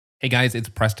Hey guys, it's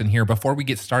Preston here. Before we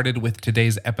get started with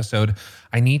today's episode,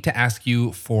 I need to ask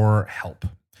you for help.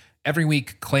 Every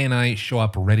week, Clay and I show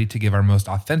up ready to give our most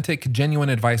authentic, genuine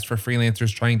advice for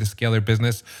freelancers trying to scale their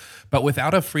business. But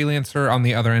without a freelancer on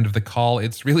the other end of the call,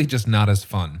 it's really just not as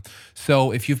fun.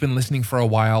 So if you've been listening for a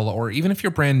while, or even if you're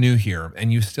brand new here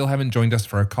and you still haven't joined us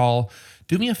for a call,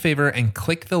 do me a favor and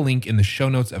click the link in the show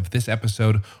notes of this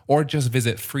episode, or just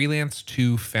visit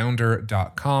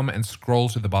freelance2founder.com and scroll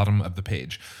to the bottom of the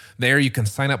page. There, you can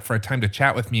sign up for a time to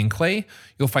chat with me and Clay.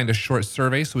 You'll find a short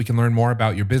survey so we can learn more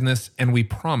about your business, and we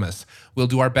promise we'll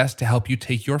do our best to help you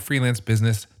take your freelance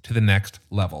business to the next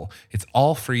level. It's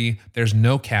all free. There's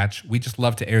no catch. We just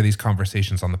love to air these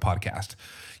conversations on the podcast.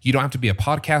 You don't have to be a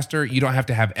podcaster. You don't have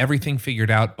to have everything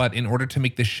figured out. But in order to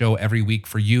make this show every week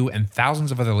for you and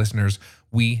thousands of other listeners,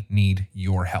 we need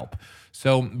your help.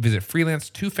 So visit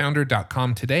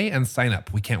freelance2founder.com today and sign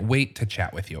up. We can't wait to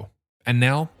chat with you. And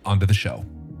now, on to the show.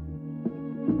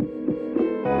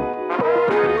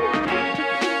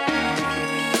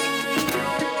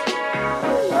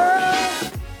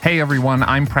 Hey everyone,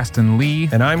 I'm Preston Lee.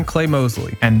 And I'm Clay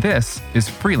Mosley. And this is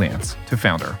Freelance to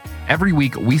Founder. Every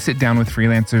week, we sit down with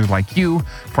freelancers like you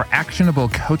for actionable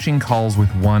coaching calls with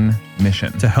one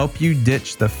mission: to help you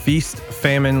ditch the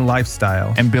feast-famine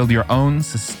lifestyle and build your own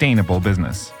sustainable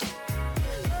business.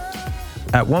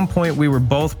 At one point, we were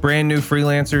both brand new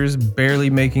freelancers, barely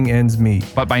making ends meet.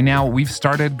 But by now, we've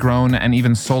started, grown, and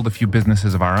even sold a few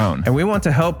businesses of our own. And we want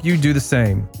to help you do the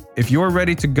same. If you're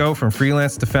ready to go from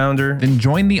freelance to founder, then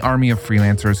join the army of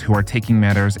freelancers who are taking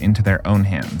matters into their own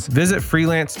hands. Visit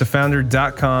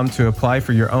freelance2founder.com to apply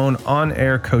for your own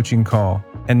on-air coaching call.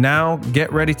 And now, get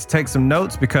ready to take some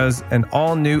notes because an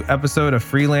all-new episode of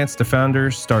Freelance to Founder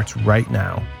starts right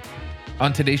now.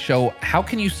 On today's show, how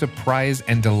can you surprise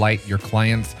and delight your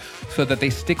clients so that they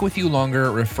stick with you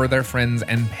longer, refer their friends,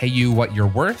 and pay you what you're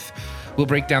worth? We'll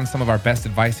break down some of our best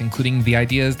advice, including the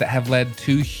ideas that have led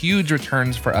to huge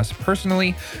returns for us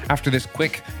personally, after this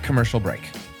quick commercial break.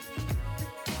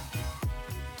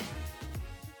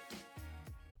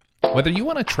 Whether you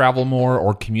want to travel more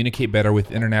or communicate better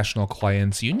with international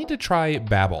clients, you need to try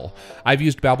Babbel. I've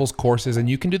used Babbel's courses, and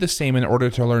you can do the same in order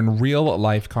to learn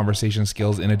real-life conversation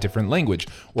skills in a different language.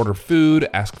 Order food,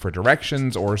 ask for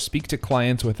directions, or speak to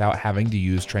clients without having to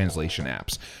use translation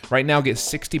apps. Right now, get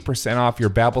 60% off your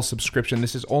Babbel subscription.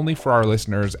 This is only for our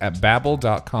listeners at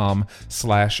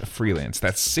babbel.com/freelance.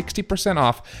 That's 60%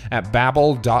 off at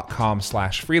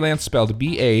babbel.com/freelance, spelled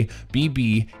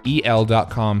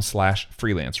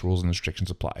BABBEL.com/freelance. Rules and restrictions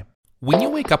apply. When you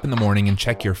wake up in the morning and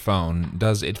check your phone,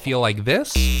 does it feel like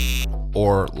this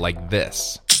or like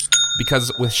this?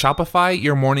 Because with Shopify,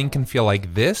 your morning can feel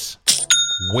like this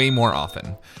way more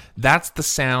often. That's the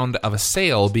sound of a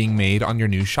sale being made on your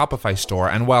new Shopify store.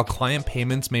 And while client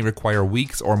payments may require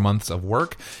weeks or months of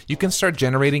work, you can start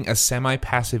generating a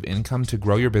semi-passive income to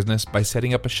grow your business by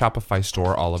setting up a Shopify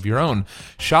store all of your own.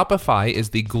 Shopify is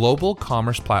the global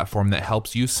commerce platform that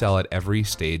helps you sell at every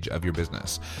stage of your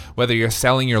business. Whether you're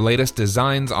selling your latest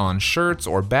designs on shirts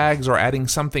or bags or adding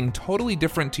something totally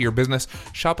different to your business,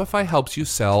 Shopify helps you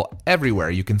sell everywhere.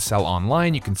 You can sell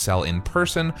online, you can sell in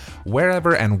person,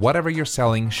 wherever and whatever you're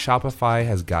selling, Shopify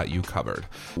has got you covered.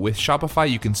 With Shopify,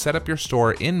 you can set up your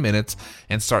store in minutes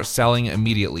and start selling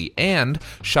immediately. And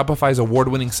Shopify's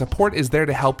award-winning support is there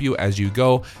to help you as you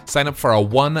go. Sign up for a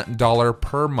 $1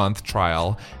 per month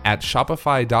trial at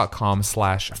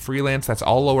shopify.com/freelance. That's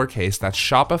all lowercase. That's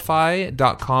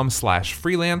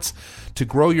shopify.com/freelance. To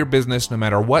grow your business no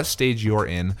matter what stage you're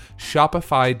in,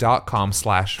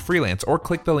 shopify.com/freelance, or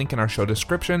click the link in our show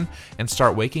description and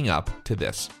start waking up to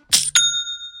this.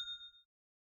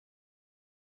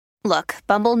 Look,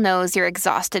 Bumble knows you're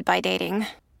exhausted by dating.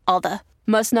 All the,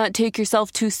 must not take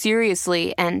yourself too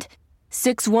seriously, and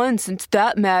 6'1" since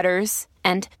that matters.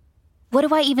 And what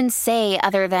do I even say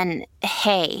other than,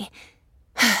 hey?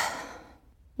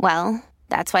 Well,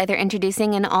 that's why they're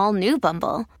introducing an all-new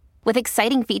Bumble, with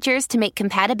exciting features to make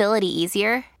compatibility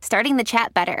easier, starting the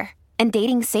chat better, and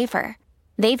dating safer.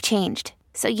 They've changed,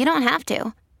 so you don't have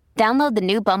to. Download the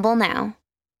new Bumble now.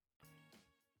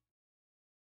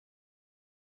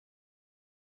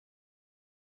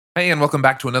 Hey, and welcome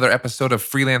back to another episode of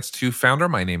Freelance to Founder.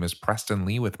 My name is Preston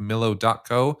Lee with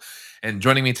Millo.co, and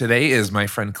joining me today is my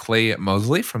friend Clay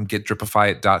Mosley from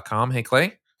GetDripify.com. Hey,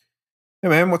 Clay. Hey,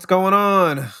 man, what's going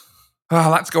on?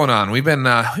 Lots going on. We've been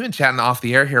chatting off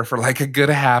the air here for like a good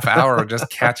half hour, just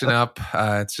catching up.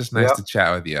 It's just nice to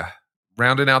chat with you.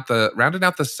 Rounding out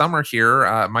the summer here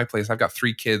at my place. I've got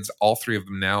 3 kids, all 3 of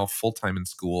them now full time in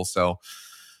school, so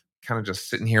kind of just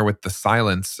sitting here with the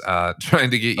silence, trying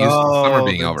to get used to summer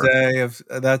being over.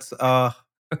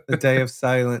 The day of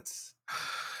silence.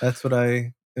 That's what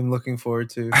I am looking forward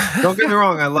to. Don't get me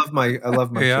wrong, I love my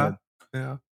Yeah. kid,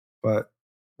 Yeah. but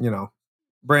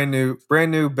brand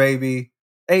new baby.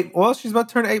 She's about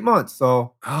to turn 8 months,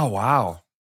 so Oh, wow.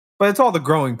 but it's all the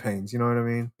growing pains, you know what I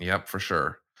mean? Yep, for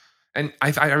sure. And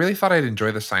I really thought I'd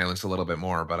enjoy the silence a little bit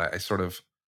more, but I sort of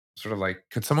like,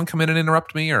 could someone come in and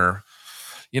interrupt me, or,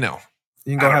 you know,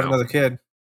 You can I go don't have know. another kid.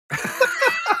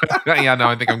 Yeah, no,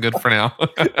 I think I'm good for now.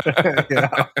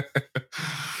 Yeah.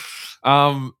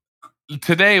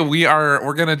 Today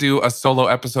we're gonna do a solo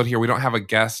episode here. We don't have a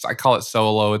guest. I call it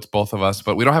solo. It's both of us,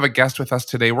 but we don't have a guest with us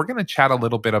today. We're gonna chat a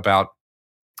little bit about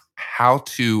how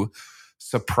to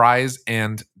surprise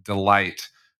and delight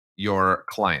your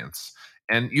clients.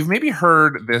 And you've maybe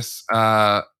heard this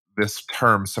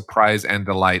term, surprise and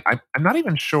delight. I'm not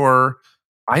even sure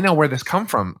I know where this comes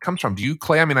from. Do you,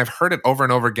 Clay? I mean, I've heard it over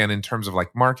and over again in terms of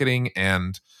like marketing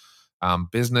and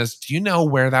business. Do you know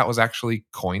where that was actually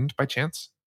coined by chance?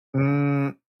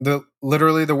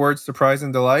 Literally the word surprise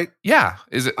and delight. Yeah.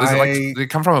 Is it like, did it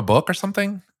come from a book or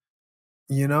something?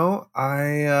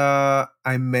 I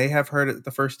may have heard it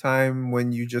the first time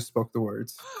when you just spoke the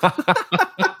words.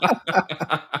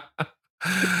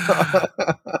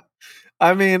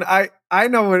 I mean, I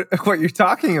know what you're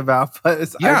talking about,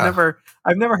 but Yeah.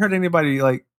 I've never heard anybody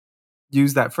like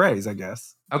use that phrase, I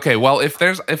guess. Okay, well, if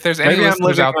there's any Maybe I'm listeners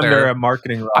living out under there, a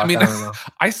marketing rock. I mean, I don't know.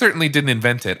 I certainly didn't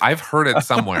invent it. I've heard it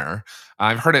somewhere.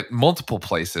 I've heard it multiple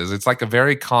places. It's like a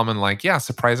very common, like, yeah,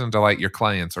 surprise and delight your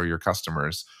clients or your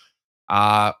customers.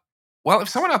 Well, if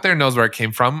someone out there knows where it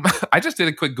came from, I just did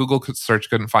a quick Google search,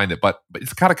 couldn't find it, but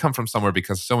it's got to come from somewhere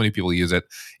because so many people use it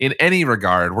in any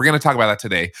regard. We're going to talk about that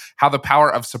today, how the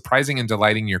power of surprising and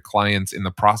delighting your clients in the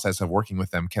process of working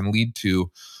with them can lead to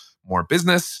more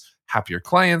business, happier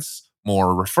clients, more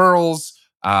referrals,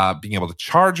 being able to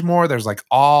charge more. There's like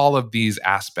all of these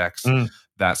aspects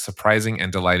that surprising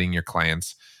and delighting your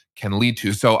clients can lead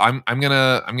to. So I'm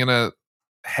gonna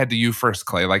head to you first,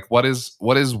 Clay. Like, what is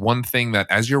one thing that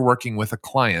as you're working with a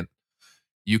client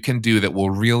you can do that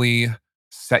will really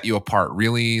set you apart,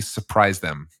 really surprise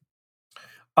them?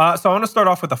 So I want to start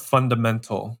off with a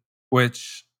fundamental,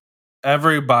 which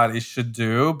everybody should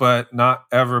do, but not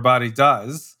everybody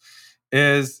does,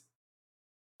 is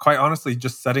quite honestly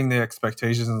just setting the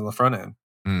expectations on the front end.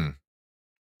 Mm.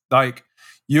 Like,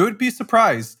 you would be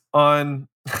surprised on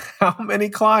how many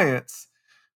clients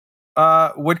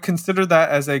would consider that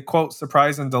as a quote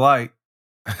surprise and delight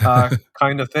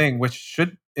kind of thing, which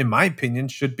should, in my opinion,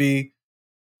 should be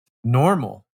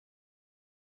normal.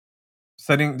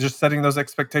 Setting those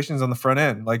expectations on the front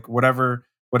end, like whatever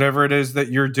it is that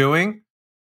you're doing,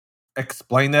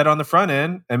 explain that on the front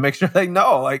end and make sure they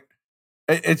know. Like,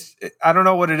 I don't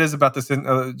know what it is about this,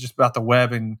 just about the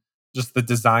web and just the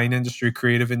design industry,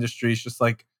 creative industry. It's just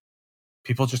like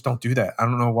people just don't do that. I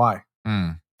don't know why.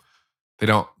 They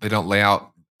don't lay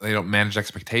out. They don't manage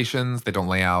expectations. They don't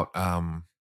lay out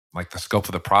like the scope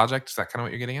of the project. Is that kind of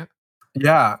what you're getting at?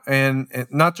 Yeah, and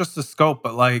not just the scope,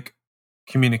 but like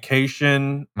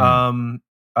communication,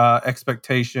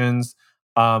 expectations,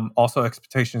 also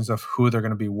expectations of who they're going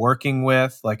to be working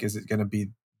with. Like, is it going to be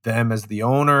them as the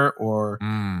owner or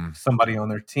somebody on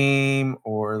their team,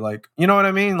 or like, you know what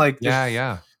I mean? Like,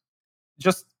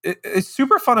 just it's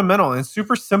super fundamental and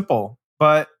super simple.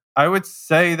 But I would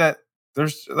say that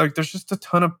there's just a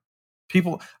ton of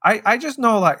people. I just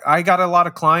know, like, I got a lot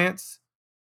of clients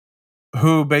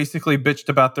who basically bitched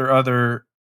about their other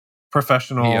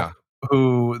professional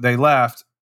who they left,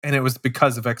 and it was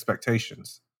because of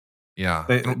expectations. Yeah.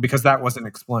 Because that wasn't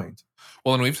explained.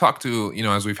 Well, and we've talked to,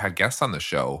 as we've had guests on the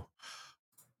show,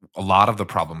 a lot of the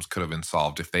problems could have been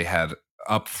solved if they had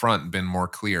up front been more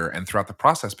clear and throughout the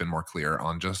process been more clear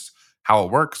on just how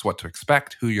it works, what to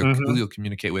expect, who you'll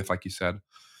communicate with, like you said.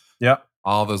 Yeah.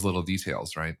 All those little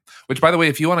details, right? Which, by the way,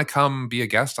 if you want to come be a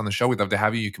guest on the show, we'd love to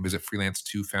have you. You can visit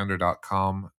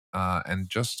freelance2founder.com and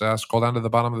just scroll down to the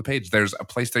bottom of the page. There's a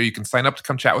place there you can sign up to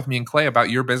come chat with me and Clay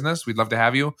about your business. We'd love to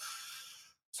have you.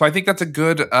 So I think that's a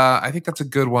good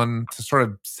one to sort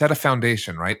of set a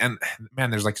foundation, right? And man,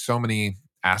 there's like so many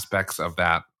aspects of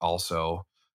that also,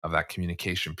 of that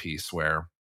communication piece, where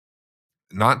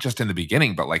not just in the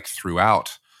beginning, but like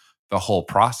throughout the whole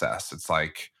process, it's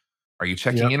like, are you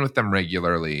checking in with them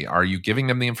regularly? Are you giving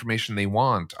them the information they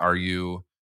want? Are you,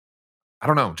 I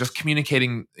don't know, just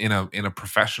communicating in a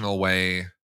professional way?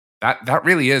 That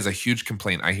really is a huge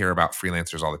complaint I hear about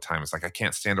freelancers all the time. It's like, I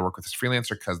can't stand to work with this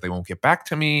freelancer because they won't get back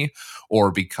to me, or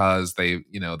because they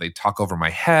talk over my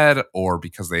head, or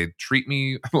because they treat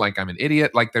me like I'm an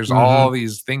idiot. Like, there's all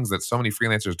these things that so many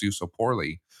freelancers do so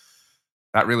poorly.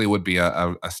 that really would be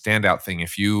a standout thing.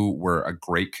 If you were a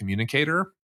great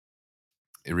communicator,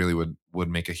 it really would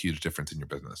make a huge difference in your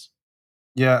business.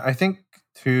 Yeah, I think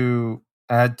to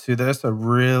add to this, a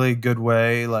really good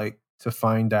way like to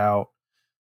find out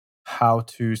how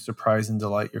to surprise and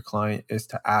delight your client is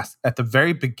to ask at the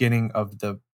very beginning of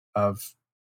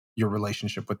your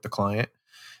relationship with the client,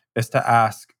 is to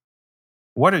ask,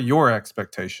 what are your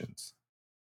expectations?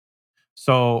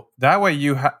 So that way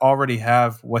you already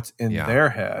have what's in their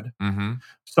head. Mm-hmm.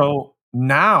 So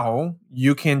now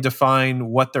you can define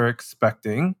what they're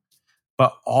expecting,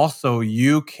 but also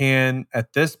you can,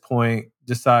 at this point,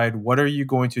 decide what are you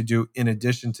going to do in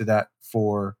addition to that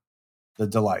for the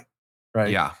delight,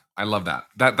 right? Yeah, I love that.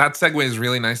 That segues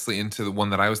really nicely into the one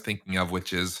that I was thinking of,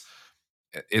 which is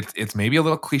it's maybe a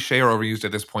little cliche or overused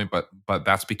at this point, but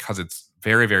that's because it's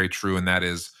very, very true, and that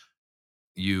is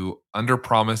you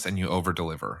underpromise and you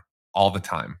overdeliver all the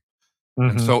time.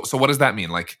 Mm-hmm. And so what does that mean?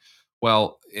 Like,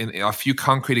 well, in a few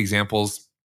concrete examples,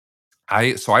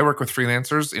 I work with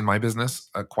freelancers in my business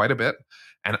quite a bit,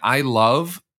 and I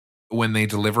love when they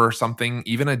deliver something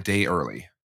even a day early.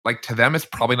 Like, to them, it's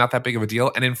probably not that big of a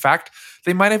deal. And in fact,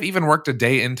 they might have even worked a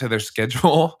day into their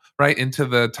schedule, right, into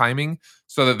the timing,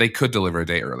 so that they could deliver a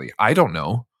day early. I don't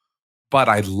know, but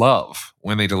I love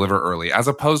when they deliver early as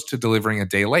opposed to delivering a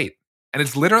day late. And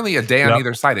it's literally a day on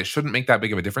either side. It shouldn't make that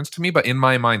big of a difference to me. But in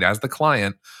my mind, as the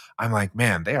client, I'm like,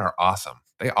 man, they are awesome.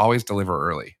 They always deliver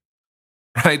early,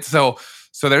 right? So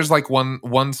there's like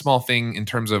one small thing in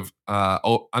terms of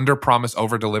under promise,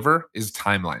 over deliver is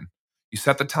timeline. You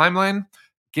set the timeline,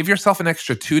 give yourself an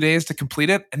extra 2 days to complete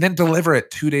it, and then deliver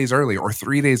it 2 days early or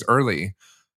 3 days early.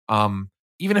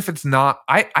 Even if it's not,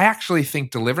 I actually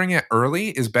think delivering it early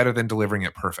is better than delivering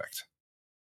it perfect.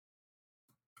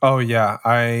 Oh yeah,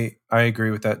 I agree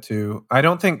with that too. I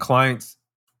don't think clients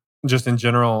just in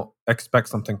general expect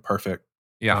something perfect.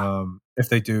 Yeah. If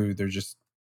they do, they're just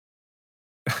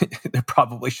there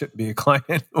probably shouldn't be a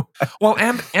client. Well,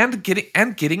 and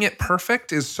getting it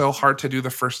perfect is so hard to do the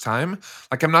first time.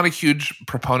 Like, I'm not a huge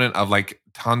proponent of like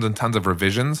tons and tons of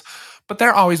revisions, but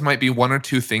there always might be one or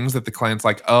two things that the client's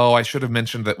like, oh, I should have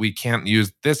mentioned that we can't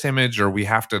use this image, or we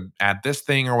have to add this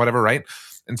thing or whatever, right?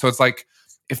 And so it's like,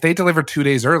 if they deliver 2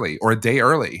 days early or a day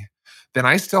early, then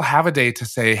I still have a day to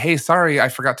say, hey, sorry, I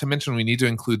forgot to mention we need to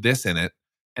include this in it.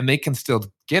 And they can still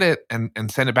get it and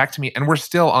send it back to me. And we're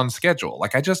still on schedule.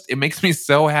 Like, it makes me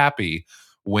so happy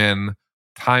when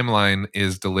timeline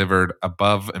is delivered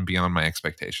above and beyond my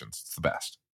expectations. It's the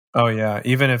best. Oh yeah.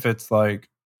 Even if it's like,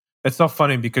 it's so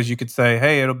funny because you could say,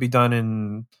 hey, it'll be done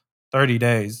in 30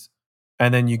 days.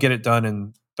 And then you get it done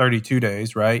in 32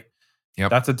 days, right? Yep.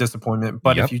 That's a disappointment.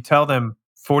 But if you tell them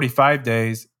 45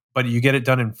 days, but you get it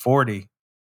done in 40,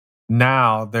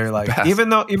 now they're like, even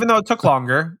though it took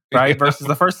longer, right? Versus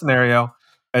the first scenario,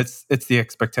 it's the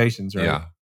expectations, right? Yeah.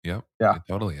 Yep. Yeah. It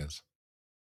totally is.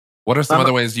 What are some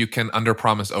other ways you can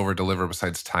underpromise, overdeliver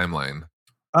besides timeline?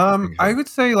 I would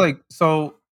say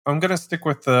so I'm going to stick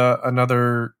with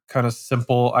another kind of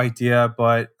simple idea,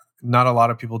 but not a lot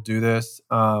of people do this,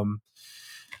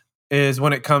 is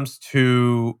when it comes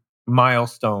to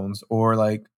milestones or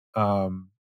like,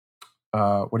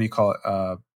 what do you call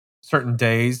it? Certain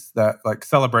days that like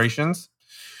celebrations.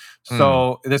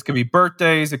 So this could be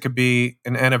birthdays, it could be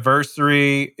an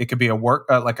anniversary, it could be a work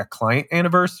like a client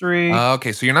anniversary.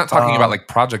 Okay, so you're not talking about like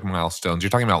project milestones.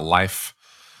 You're talking about life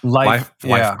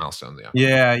milestones.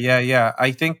 Yeah.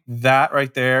 I think that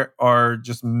right there are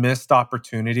just missed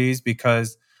opportunities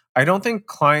because I don't think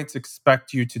clients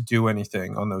expect you to do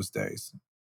anything on those days,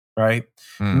 right?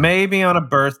 Maybe on a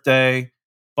birthday,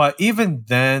 but even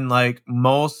then, like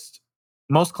most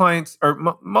clients or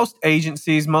most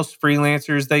agencies, most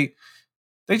freelancers, they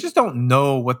just don't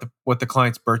know what the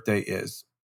client's birthday is,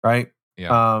 right?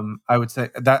 Yeah. I would say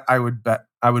that I would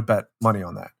bet money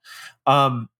on that.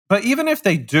 But even if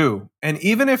they do, and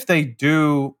even if they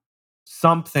do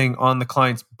something on the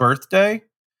client's birthday,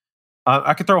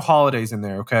 I could throw holidays in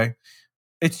there. Okay,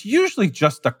 it's usually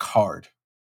just a card.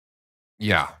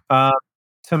 Yeah.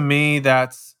 To me,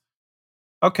 that's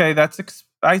okay.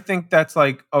 I think that's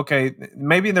like, okay,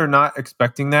 maybe they're not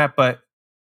expecting that, but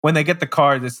when they get the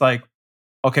card, it's like,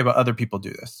 okay, but other people do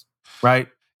this, right?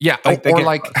 Yeah,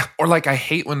 or like I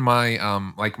hate when my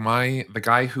the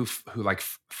guy who like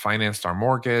financed our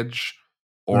mortgage,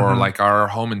 or like our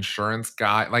home insurance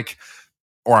guy, like,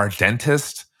 or our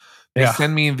dentist, they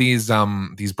send me these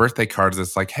birthday cards.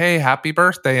 It's like, hey, happy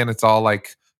birthday, and it's all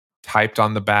like typed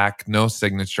on the back, no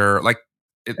signature. Like,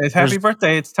 It's happy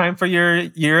birthday. It's time for your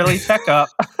yearly checkup.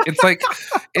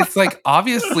 It's like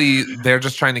obviously they're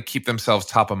just trying to keep themselves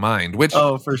top of mind, which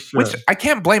for sure. Which I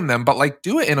can't blame them, but like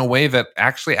do it in a way that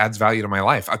actually adds value to my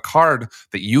life. A card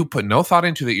that you put no thought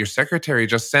into that your secretary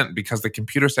just sent because the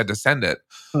computer said to send it.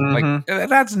 Like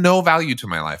it adds no value to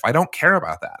my life. I don't care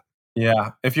about that.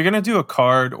 Yeah. If you're gonna do a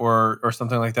card or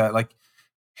something like that, like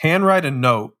handwrite a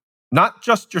note, not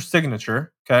just your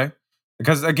signature, okay?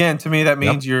 Because again, to me, that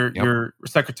means your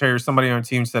secretary or somebody on your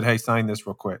team said, "Hey, sign this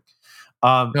real quick."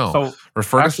 No, so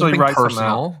refer to something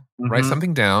personal. Write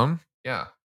something down. Yeah,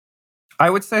 I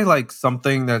would say like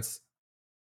something that's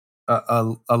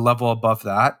a level above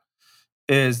that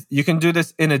is you can do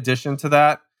this in addition to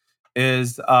that.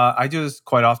 Is I do this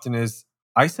quite often. Is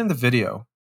I send the video,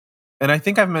 and I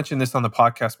think I've mentioned this on the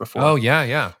podcast before. Oh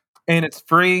yeah, and it's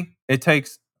free. It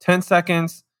takes 10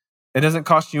 seconds. It doesn't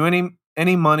cost you any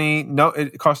money. No,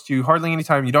 it costs you hardly any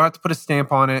time. You don't have to put a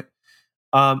stamp on it.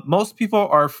 Most people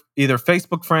are either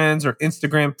Facebook friends or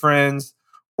Instagram friends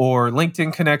or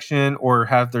LinkedIn connection or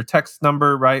have their text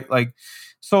number, right? Like,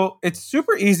 so it's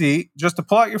super easy just to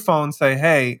pull out your phone and say,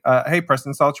 hey,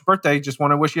 Preston, it's your birthday. Just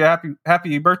want to wish you a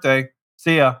happy birthday.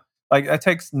 See ya. Like, that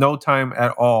takes no time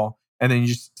at all. And then you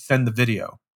just send the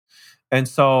video. And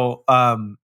so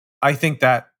I think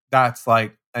that's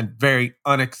like a very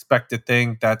unexpected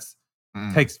thing that's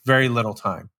takes very little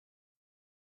time.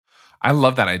 I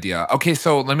love that idea. Okay,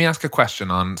 so let me ask a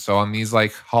question on these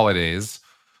like holidays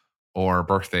or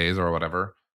birthdays or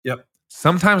whatever. Yep.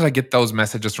 Sometimes I get those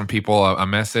messages from people, a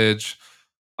message,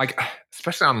 like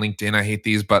especially on LinkedIn. I hate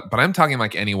these, but I'm talking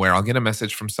like anywhere. I'll get a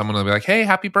message from someone who'll be like, "Hey,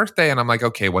 happy birthday," and I'm like,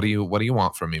 "Okay, what do you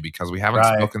want from me?" Because we haven't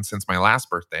spoken since my last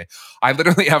birthday. I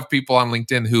literally have people on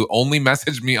LinkedIn who only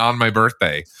message me on my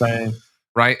birthday. Same.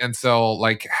 Right. And so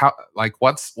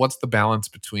what's the balance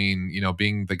between,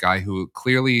 being the guy who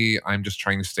clearly I'm just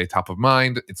trying to stay top of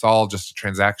mind. It's all just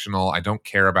transactional. I don't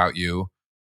care about you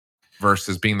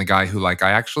versus being the guy who like,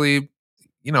 I actually,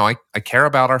 I care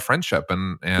about our friendship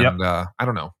and I don't know.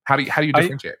 How do you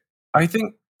differentiate? I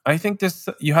think this,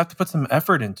 you have to put some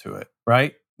effort into it,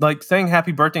 right? Like saying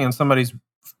happy birthday on somebody's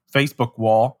Facebook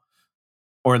wall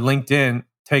or LinkedIn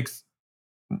takes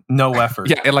no effort.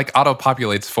 Yeah, it like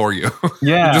auto-populates for you.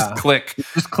 Yeah. You just click. Do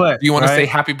you want to say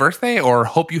happy birthday or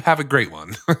hope you have a great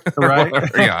one? Right?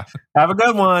 Yeah. Have a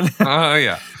good one.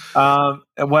 Yeah.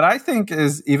 What I think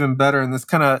is even better, and this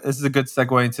is a good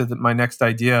segue into my next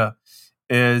idea,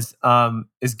 is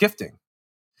gifting.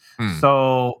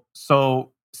 So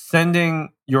sending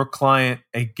your client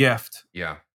a gift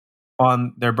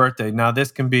on their birthday. Now,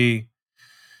 this can be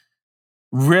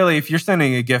really, if you're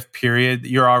sending a gift, period,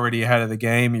 you're already ahead of the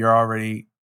game.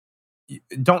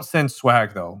 Don't send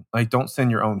swag though. Like, don't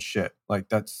send your own shit. Like,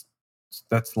 that's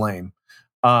lame.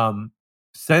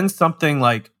 Send something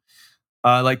like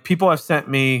people have sent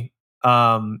me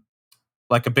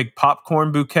like a big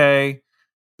popcorn bouquet.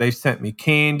 They've sent me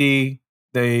candy.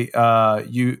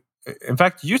 In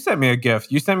fact, you sent me a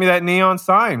gift. You sent me that neon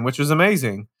sign, which was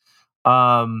amazing.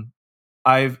 I've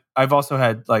also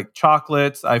had like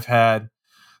chocolates.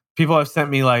 People have sent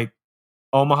me like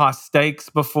Omaha steaks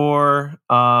before.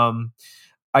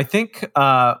 I think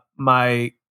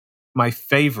my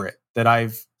favorite that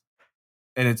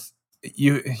and it's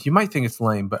you might think it's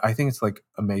lame, but I think it's like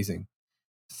amazing.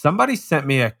 Somebody sent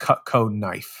me a Cutco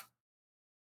knife.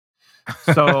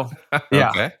 So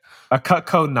okay. A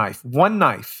Cutco knife, one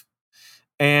knife.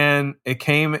 And it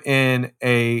came in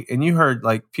and you heard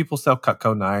like people sell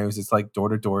Cutco knives. It's like door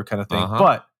to door kind of thing.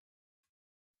 But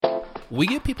we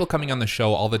get people coming on the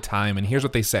show all the time, and here's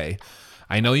what they say.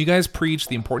 I know you guys preach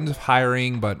the importance of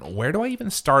hiring, but where do I even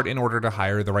start in order to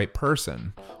hire the right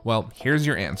person? Well, here's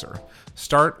your answer.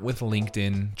 Start with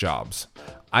LinkedIn Jobs.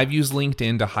 I've used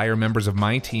LinkedIn to hire members of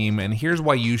my team, and here's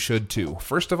why you should too.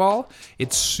 First of all,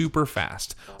 it's super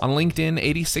fast. On LinkedIn,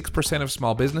 86% of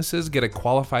small businesses get a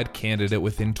qualified candidate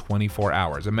within 24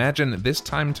 hours. Imagine this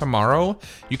time tomorrow,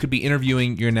 you could be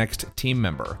interviewing your next team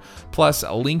member. Plus,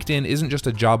 LinkedIn isn't just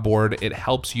a job board, it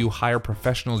helps you hire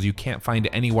professionals you can't find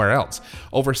anywhere else.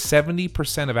 Over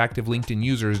 70% of active LinkedIn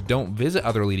users don't visit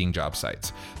other leading job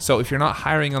sites. So if you're not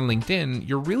hiring on LinkedIn,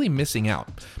 you're really missing out.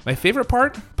 My favorite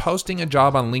part? Posting a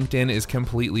job on LinkedIn is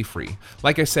completely free.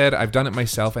 Like I said, I've done it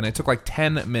myself and it took like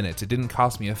 10 minutes. It didn't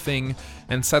cost me a thing,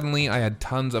 and suddenly I had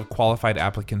tons of qualified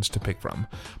applicants to pick from.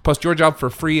 Post your job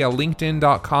for free at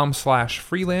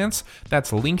linkedin.com/freelance.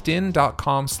 That's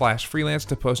linkedin.com/freelance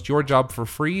to post your job for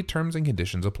free. Terms and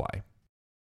conditions apply.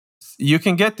 You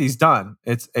can get these done.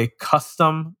 It's a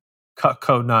custom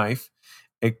Cutco knife.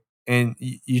 And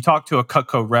you talk to a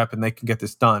Cutco rep and they can get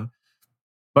this done.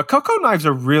 But Coco knives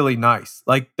are really nice.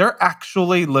 Like they're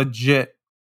actually legit,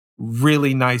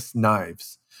 really nice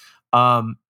knives.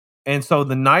 And so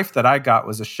the knife that I got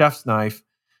was a chef's knife,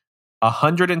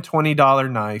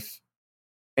 $120 knife,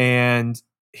 and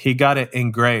he got it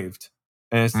engraved,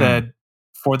 and it said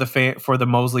for the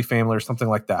Mosley family or something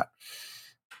like that,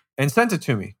 and sent it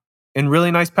to me in really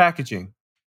nice packaging.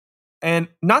 And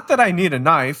not that I need a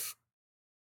knife,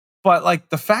 but like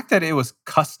the fact that it was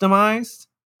customized,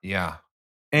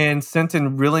 and sent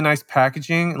in really nice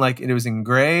packaging, like it was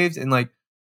engraved, and like,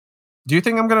 do you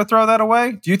think I'm going to throw that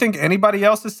away? Do you think anybody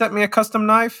else has sent me a custom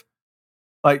knife?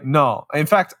 Like, no. In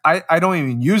fact, I don't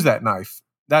even use that knife.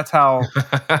 That's how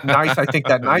nice I think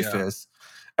that knife is.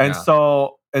 And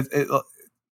so it's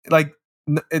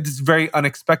very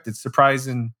unexpected, surprise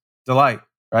and delight,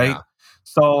 right? Yeah.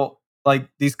 So like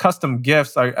these custom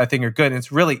gifts I think are good. And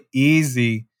it's really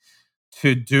easy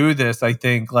to do this. I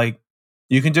think like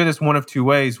you can do this one of two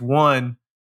ways. One,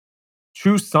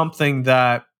 choose something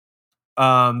that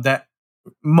that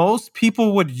most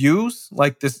people would use,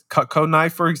 like this Cutco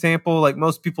knife, for example. Like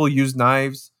most people use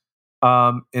knives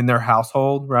in their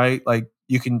household, right? Like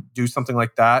you can do something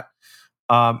like that.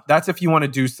 That's if you want to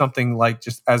do something like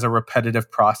just as a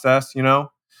repetitive process, you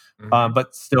know,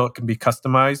 but still it can be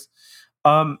customized.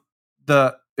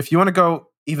 If you want to go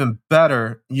even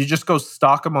better, you just go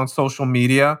stalk them on social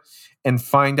media and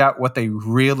find out what they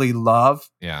really love.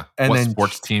 Yeah. And what then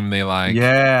sports team they like.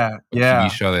 Yeah. What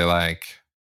TV show they like.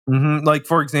 Mm-hmm. Like,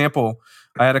 for example,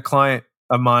 I had a client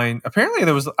of mine. Apparently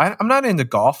there was, I'm not into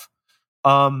golf.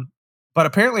 But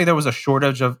apparently there was a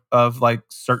shortage of like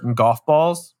certain golf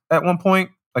balls at one point.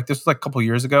 Like this was like a couple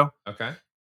years ago. Okay.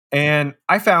 And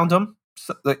I found them.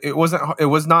 So it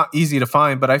was not easy to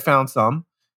find, but I found some.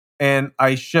 And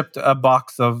I shipped a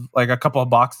couple of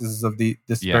boxes of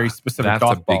this very specific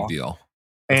golf ball. That's a big deal.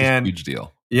 That's a huge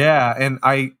deal. Yeah. And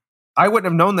I wouldn't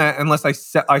have known that unless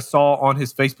I saw on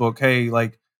his Facebook, hey,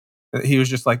 like he was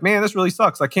just like, man, this really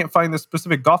sucks. I can't find this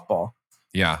specific golf ball.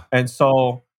 Yeah. And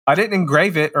so I didn't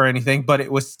engrave it or anything, but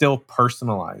it was still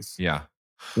personalized. Yeah.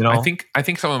 You know? I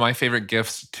think some of my favorite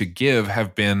gifts to give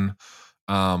have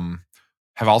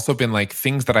also been like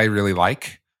things that I really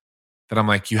like, that I'm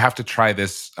like, you have to try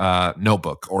this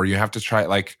notebook, or you have to try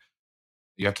this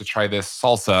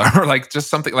salsa, or like just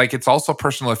something like, it's also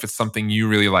personal if it's something you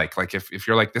really like. Like if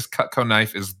you're like, this Cutco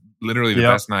knife is literally the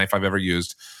best knife I've ever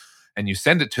used, and you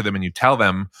send it to them and you tell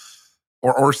them,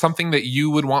 or something that you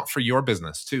would want for your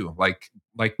business too. Like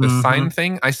the sign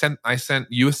thing, I sent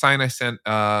you a sign, I sent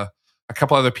a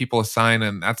couple other people a sign,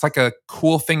 and that's like a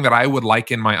cool thing that I would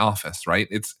like in my office, right?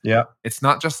 It's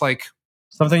not just like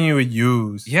something you would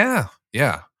use. Yeah.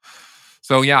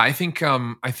 So yeah, I think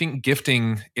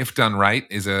gifting, if done right,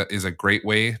 is a great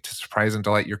way to surprise and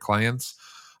delight your clients.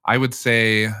 I would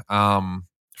say from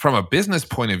a business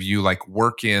point of view, like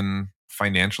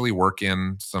financially work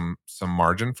in some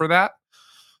margin for that,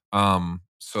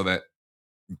 so that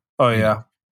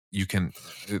you can.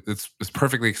 It's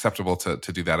perfectly acceptable to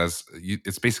do that, as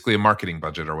it's basically a marketing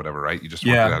budget or whatever, right? You just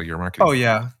work it out of your marketing. Oh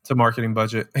yeah, it's a marketing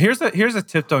budget. Here's a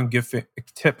tip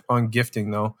on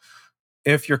gifting though.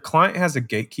 If your client has a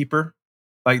gatekeeper,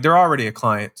 like they're already a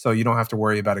client, so you don't have to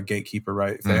worry about a gatekeeper,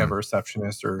 right? If they have a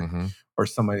receptionist or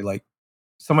somebody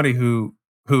who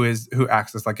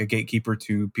acts as like a gatekeeper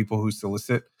to people who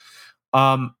solicit,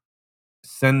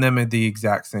 send them the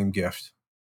exact same gift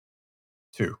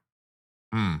too,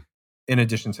 in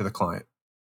addition to the client.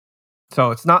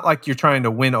 So it's not like you're trying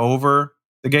to win over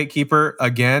the gatekeeper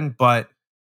again, but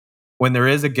when there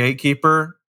is a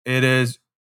gatekeeper, it is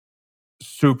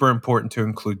super important to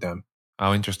include them.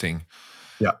 Oh, interesting.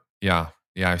 Yeah.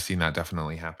 I've seen that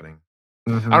definitely happening.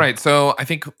 Mm-hmm. All right, so I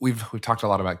think we've talked a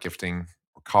lot about gifting,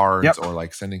 or cards, or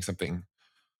like sending something.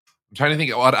 I'm trying to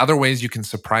think what other ways you can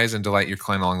surprise and delight your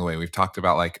client along the way. We've talked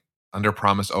about like under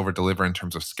promise, over deliver in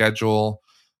terms of schedule.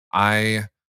 I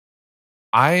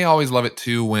always love it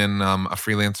too when a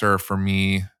freelancer for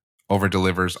me over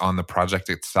delivers on the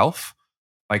project itself.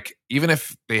 Like even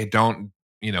if they don't,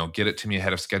 get it to me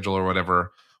ahead of schedule or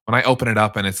whatever, when I open it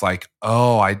up and it's like,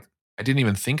 oh, I didn't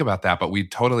even think about that, but we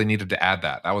totally needed to add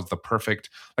that. That was the perfect,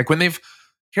 like when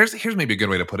here's maybe a good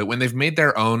way to put it. When they've made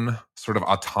their own sort of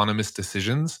autonomous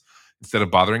decisions instead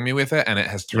of bothering me with it, and it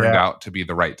has turned out to be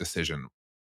the right decision.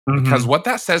 Because what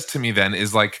that says to me then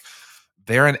is like,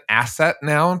 they're an asset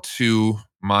now to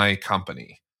my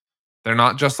company. They're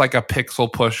not just like a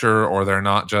pixel pusher, or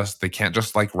they can't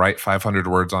just like write 500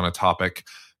 words on a topic.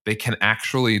 They can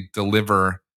actually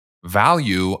deliver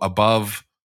value above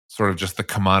sort of just the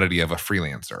commodity of a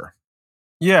freelancer.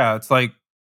 Yeah, it's like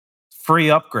free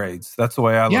upgrades. That's the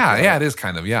way I look at it. Yeah, it is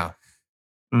kind of, yeah.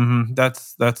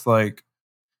 That's like,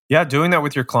 yeah, doing that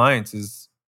with your clients is,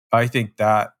 I think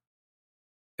that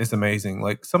is amazing.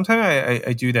 Like sometimes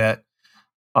I do that.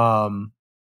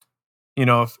 You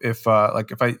know, if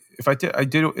like if I did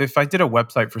a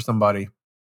website for somebody,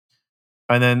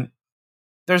 and then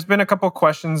there's been a couple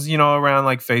questions, you know, around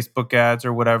like Facebook ads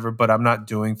or whatever, but I'm not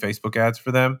doing Facebook ads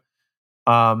for them.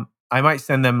 I might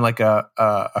send them like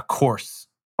a course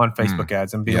on Facebook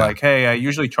ads and be like, hey, I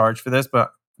usually charge for this,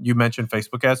 but you mentioned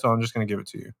Facebook ads, so I'm just going to give it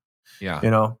to you. Yeah.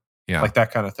 You know, like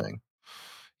that kind of thing.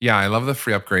 Yeah, I love the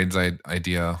free upgrades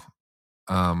idea.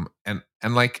 And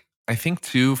like, I think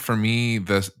too, for me,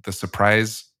 the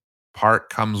surprise part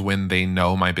comes when they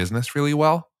know my business really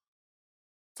well.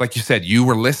 It's like you said, you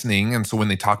were listening, and so when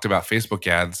they talked about Facebook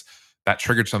ads, that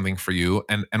triggered something for you.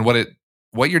 And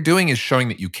what you're doing is showing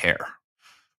that you care,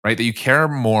 right? That you care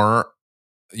more.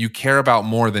 You care about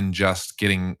more than just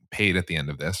getting paid at the end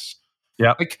of this.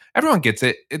 Yeah, like everyone gets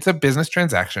it. It's a business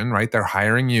transaction, right? They're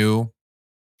hiring you.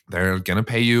 They're gonna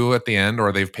pay you at the end,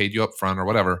 or they've paid you up front, or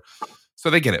whatever. So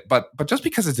they get it. But just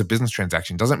because it's a business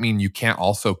transaction doesn't mean you can't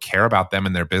also care about them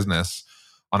and their business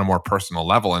on a more personal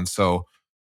level. And so,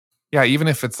 yeah, even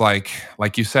if it's like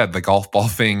you said, the golf ball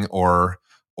thing or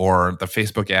the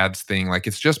Facebook ads thing, like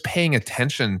it's just paying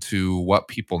attention to what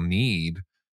people need.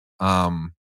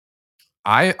 I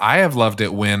have loved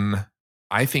it when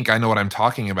I think I know what I'm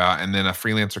talking about, and then a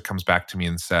freelancer comes back to me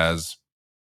and says,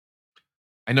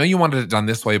 I know you wanted it done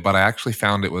this way, but I actually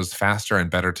found it was faster and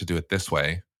better to do it this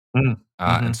way.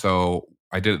 And so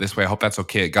I did it this way. I hope that's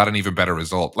okay. It got an even better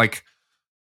result. Like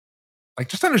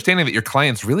just understanding that your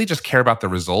clients really just care about the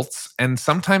results. And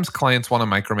sometimes clients want to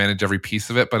micromanage every piece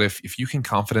of it. But if you can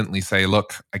confidently say,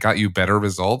 look, I got you better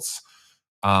results,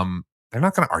 they're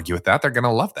not going to argue with that. They're going to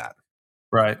love that.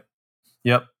 Right.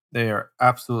 Yep. They are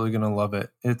absolutely going to love it.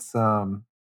 It's,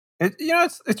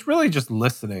 it's really just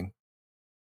listening,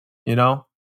 you know?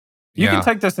 You can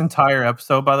take this entire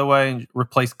episode, by the way, and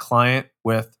replace client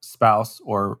with spouse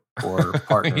or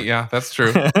partner. Yeah, that's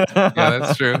true. Yeah,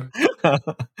 that's true.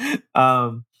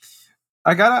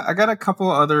 I got a couple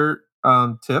other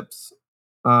tips.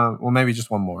 Well, maybe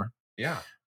just one more. Yeah.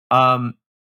 I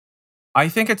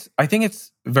think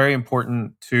it's very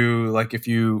important to, like, if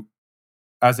you,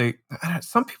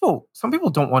 some people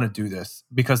don't want to do this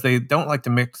because they don't like to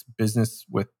mix business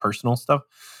with personal stuff.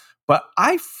 But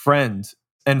I friend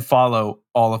and follow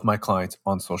all of my clients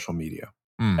on social media,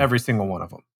 every single one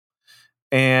of them.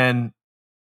 And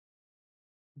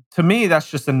to me,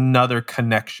 that's just another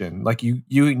connection. Like you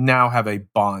now have a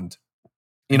bond,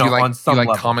 on some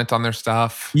level. Comment on their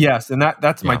stuff. Yes. And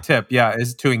that's my tip. Yeah.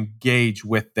 Is to engage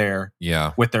with their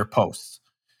posts.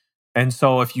 And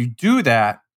so if you do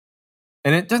that,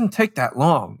 and it doesn't take that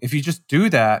long, if you just do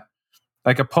that,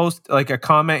 like a post, like a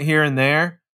comment here and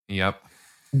there. Yep.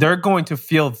 They're going to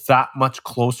feel that much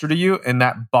closer to you, and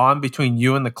that bond between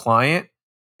you and the client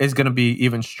is going to be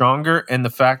even stronger. And the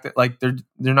fact that like they're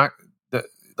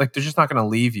just not going to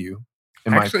leave you.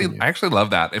 I actually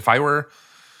love that.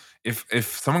 If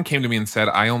someone came to me and said,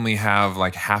 I only have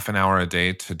like half an hour a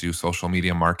day to do social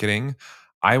media marketing,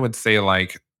 I would say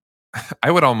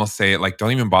I would almost say it like,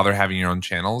 don't even bother having your own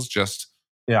channels. Just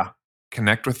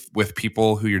connect with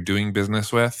people who you're doing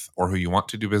business with or who you want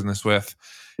to do business with.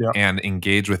 And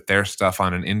engage with their stuff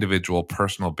on an individual,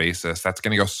 personal basis. That's going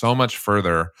to go so much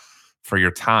further for your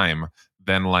time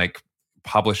than like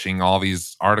publishing all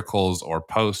these articles or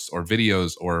posts or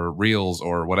videos or reels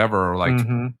or whatever. Like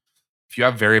if you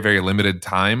have very, very limited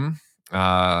time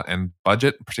and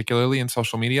budget, particularly in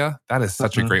social media, that is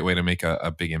such a great way to make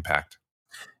a big impact.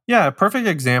 Yeah, a perfect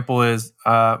example is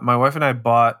my wife and I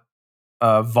bought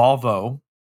a Volvo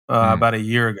about a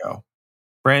year ago,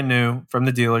 brand new from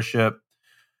the dealership.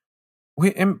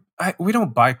 We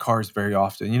don't buy cars very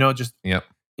often,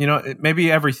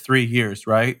 maybe every 3 years,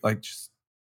 right?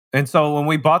 And so when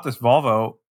we bought this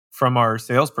Volvo from our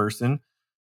salesperson,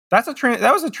 that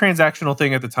was a transactional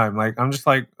thing at the time. Like, I'm just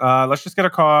like, let's just get a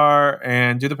car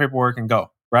and do the paperwork and go,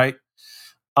 right?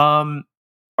 Our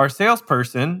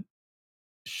salesperson,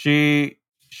 she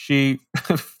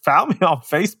found me on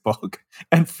Facebook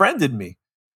and friended me.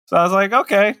 So I was like,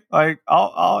 okay, like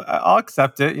I'll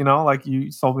accept it. Like,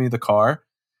 you sold me the car.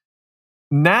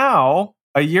 Now,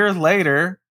 a year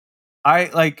later,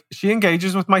 she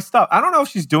engages with my stuff. I don't know if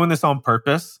she's doing this on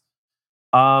purpose.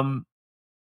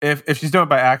 If she's doing it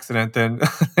by accident, then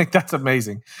that's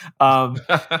amazing. But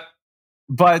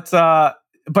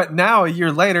now, a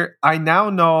year later, I now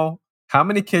know how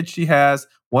many kids she has.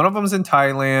 One of them's in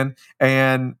Thailand,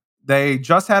 and they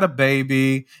just had a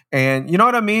baby. And you know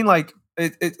what I mean? Like,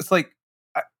 it's like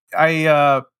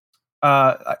I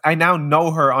I now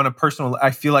know her on a personal.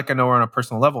 I feel like I know her on a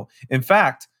personal level. In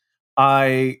fact,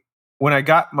 when I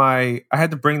got I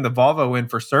had to bring the Volvo in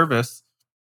for service,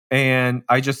 and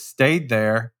I just stayed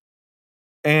there.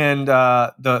 And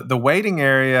the waiting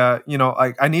area,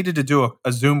 I needed to do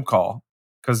a Zoom call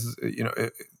because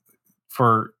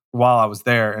for while I was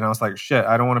there, and I was like, shit,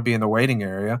 I don't want to be in the waiting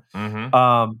area.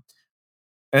 Mm-hmm.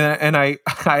 And I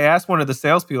asked one of the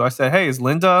salespeople. I said, "Hey, is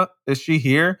she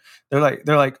here?" They're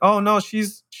like, "Oh no,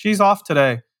 she's off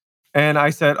today." And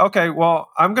I said, "Okay, well,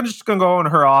 I'm just gonna go in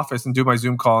her office and do my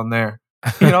Zoom call in there."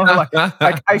 Like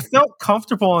I felt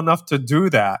comfortable enough to do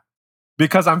that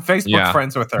because I'm Facebook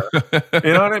friends with her.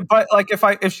 You know what I mean? But like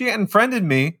if she hadn't friended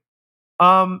me,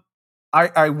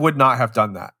 I would not have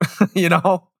done that.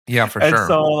 Yeah, for and sure.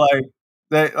 So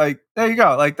there you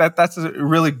go. Like that's a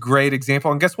really great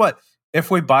example. And guess what? If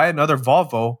we buy another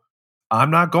Volvo,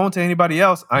 I'm not going to anybody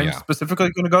else. I'm specifically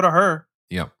going to go to her.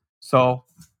 Yep. So,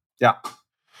 yeah.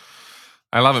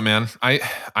 I love it, man.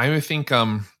 I think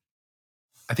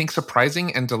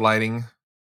surprising and delighting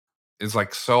is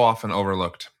like so often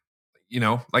overlooked.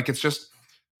 Like it's just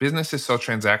business is so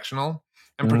transactional,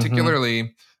 and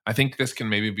particularly I think this can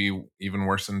maybe be even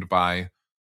worsened by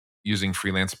using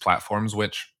freelance platforms,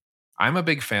 which I'm a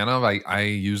big fan of. I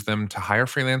use them to hire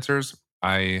freelancers.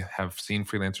 I have seen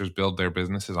freelancers build their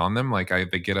businesses on them. Like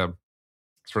they get a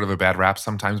sort of a bad rap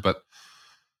sometimes, but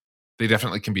they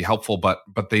definitely can be helpful. But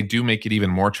they do make it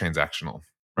even more transactional,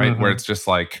 right? Where it's just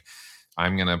like,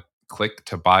 I'm gonna click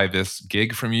to buy this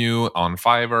gig from you on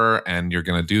Fiverr, and you're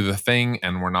gonna do the thing,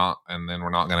 and then we're not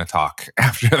gonna talk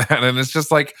after that. And it's just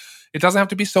like, it doesn't have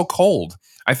to be so cold.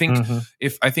 I think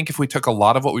if we took a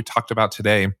lot of what we talked about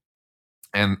today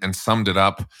and summed it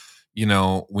up,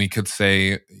 we could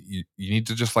say you need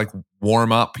to just like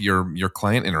warm up your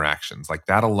client interactions. Like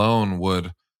that alone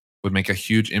would make a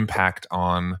huge impact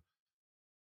on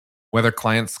whether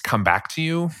clients come back to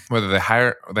you, whether they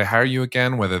hire you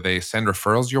again, whether they send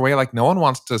referrals your way. Like no one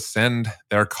wants to send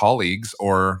their colleagues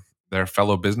or their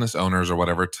fellow business owners or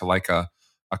whatever to like a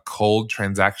cold,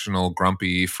 transactional,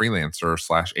 grumpy freelancer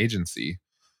 / agency.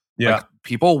 Yeah. Like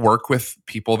people work with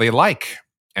people they like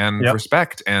and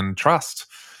respect and trust.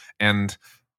 And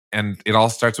it all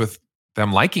starts with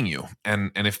them liking you.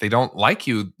 And if they don't like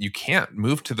you, you can't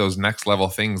move to those next level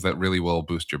things that really will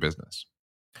boost your business.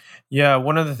 Yeah,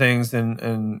 one of the things,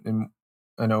 and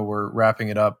I know we're wrapping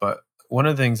it up, but one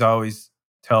of the things I always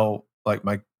tell like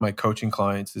my coaching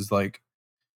clients is like,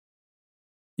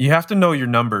 you have to know your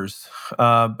numbers.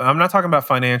 I'm not talking about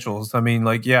financials. I mean,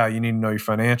 like, yeah, you need to know your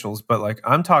financials, but like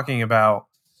I'm talking about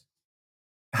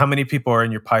how many people are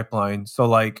in your pipeline. So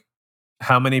like,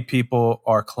 how many people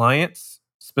are clients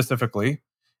specifically,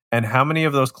 and how many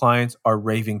of those clients are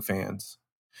raving fans.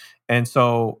 And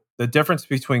so the difference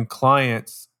between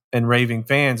clients and raving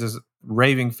fans is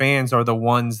raving fans are the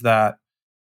ones that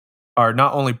are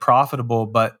not only profitable,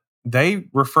 but they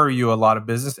refer you a lot of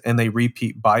business and they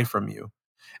repeat buy from you.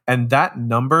 And that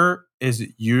number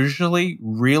is usually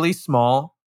really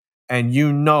small, and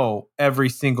every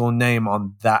single name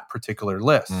on that particular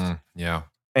list. Yeah.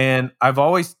 And I've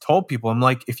always told people, I'm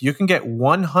like, if you can get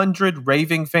 100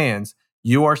 raving fans,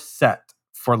 you are set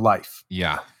for life.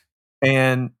 Yeah.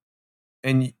 And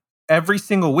every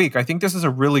single week, I think this is a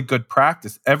really good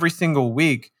practice. Every single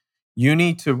week, you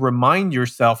need to remind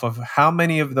yourself of how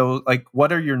many of those, like,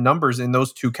 what are your numbers in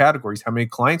those two categories? How many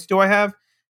clients do I have?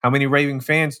 How many raving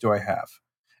fans do I have?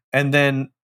 And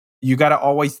then you got to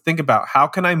always think about, how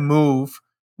can I move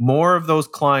more of those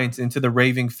clients into the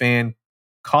raving fan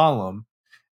column?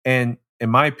 And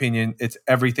in my opinion, it's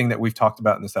everything that we've talked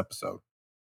about in this episode.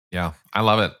 Yeah, I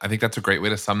love it. I think that's a great way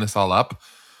to sum this all up.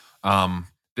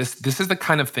 This is the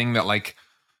kind of thing that, like,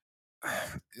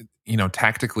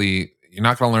 tactically, you're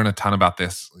not going to learn a ton about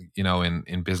this,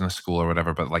 in business school or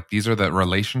whatever. But like, these are the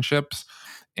relationships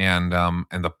and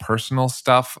the personal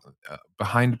stuff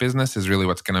behind business is really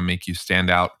what's going to make you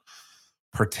stand out.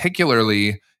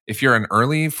 Particularly if you're an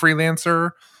early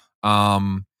freelancer.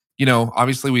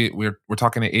 Obviously we're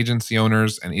talking to agency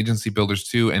owners and agency builders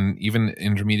too, and even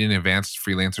intermediate and advanced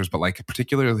freelancers. But like,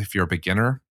 particularly if you're a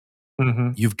beginner,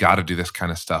 you've got to do this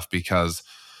kind of stuff because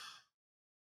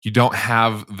you don't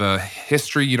have the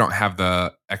history, you don't have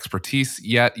the expertise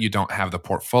yet, you don't have the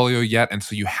portfolio yet. And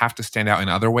so you have to stand out in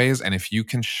other ways. And if you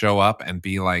can show up and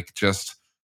be like just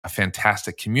a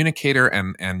fantastic communicator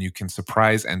and you can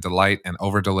surprise and delight and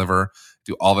over deliver,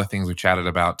 do all the things we chatted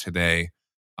about today,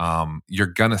 you're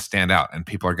going to stand out and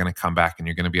people are going to come back, and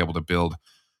you're going to be able to build,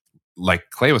 like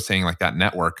Clay was saying, like that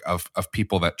network of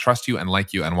people that trust you and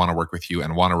like you and want to work with you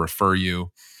and want to refer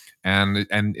you. And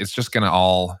it's just going to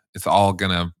all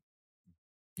going to,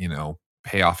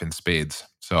 pay off in spades.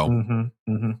 So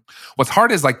what's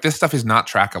hard is like this stuff is not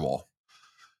trackable.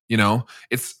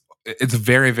 It's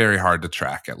very, very hard to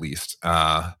track, at least.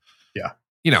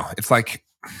 It's like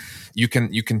you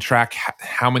can track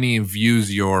how many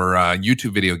views your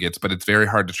YouTube video gets, but it's very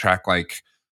hard to track like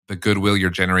the goodwill you're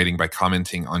generating by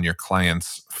commenting on your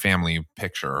client's family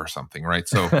picture or something, right?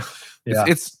 So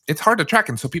it's hard to track,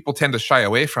 and so people tend to shy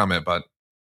away from it. But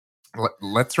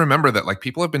let's remember that like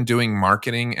people have been doing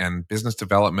marketing and business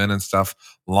development and stuff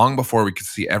long before we could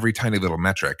see every tiny little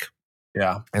metric.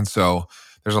 Yeah, and so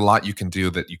there's a lot you can do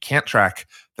that you can't track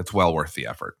that's well worth the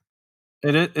effort.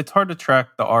 It's hard to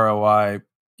track the ROI.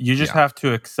 You just have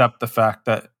to accept the fact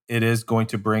that it is going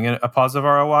to bring in a positive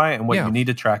ROI, and what you need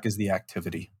to track is the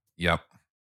activity. Yep.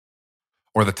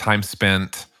 Or the time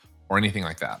spent, or anything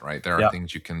like that, right? There are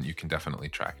things you can definitely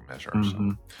track and measure.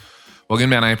 So. Well, good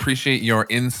man. I appreciate your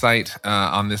insight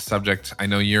on this subject. I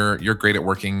know you're great at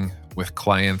working with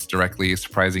clients directly,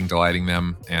 surprising, delighting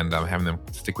them, and having them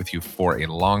stick with you for a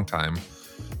long time.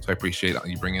 So I appreciate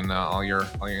you bringing all your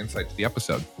insight to the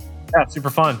episode. Yeah, super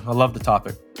fun. I love the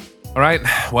topic. All right.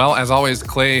 Well, as always,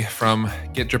 Clay from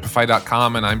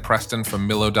GetDripify.com, and I'm Preston from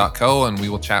Millo.co, and we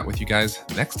will chat with you guys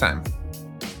next time.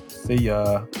 See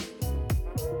ya.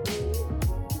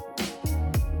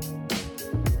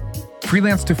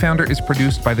 Freelance to Founder is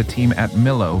produced by the team at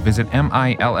Millo. Visit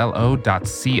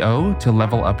millo.co to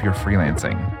level up your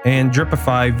freelancing. And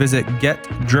Dripify, visit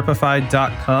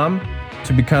getdripify.com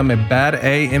to become a bad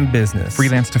A in business.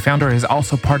 Freelance to Founder is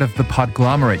also part of The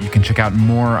Podglomerate. You can check out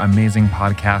more amazing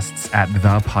podcasts at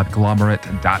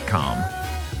thepodglomerate.com.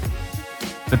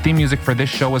 The theme music for this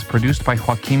show was produced by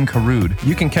Joaquin Carud.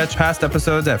 You can catch past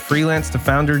episodes at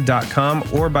freelancetofounder.com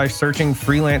or by searching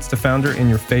Freelance to Founder in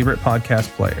your favorite podcast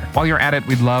player. While you're at it,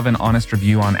 we'd love an honest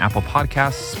review on Apple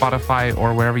Podcasts, Spotify,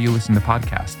 or wherever you listen to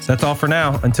podcasts. That's all for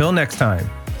now. Until next time.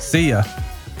 See ya.